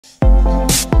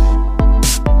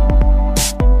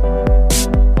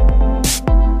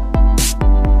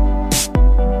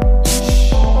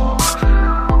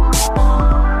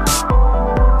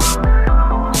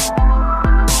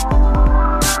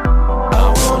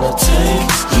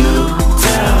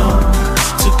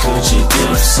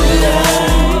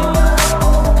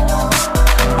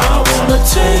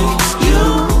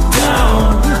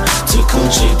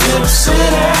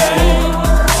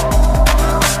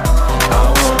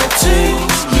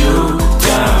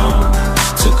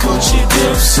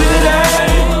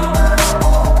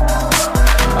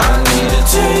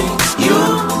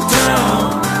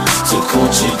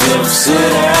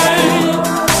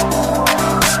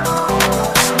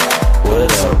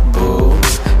What up, boo?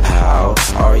 How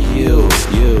are you?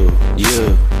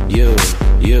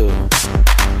 You.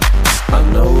 I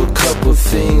know a couple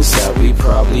things that we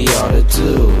probably ought to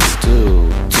do.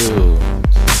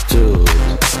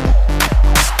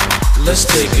 Let's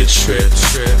take a trip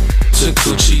to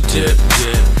coochie dip.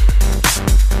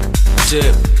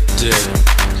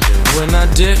 When I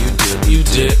dip, you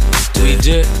dip, we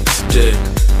dip.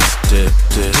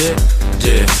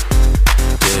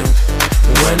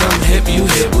 When I'm hip, you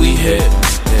hip, we hip.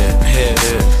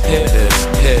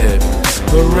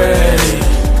 Hooray!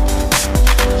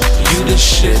 You the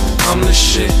shit, I'm the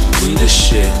shit, we the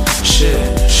shit.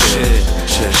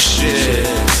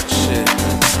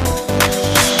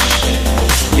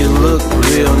 You look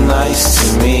real nice to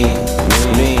me.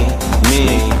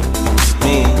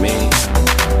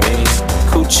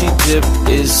 Coochie dip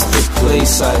is the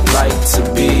place I'd like to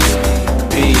be.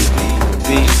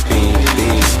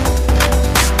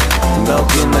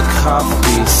 Milk in the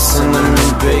coffee,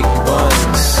 cinnamon baked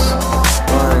buns.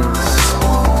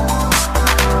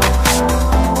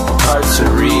 Hard to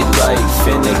read like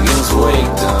Finnegan's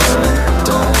Wake,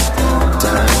 done.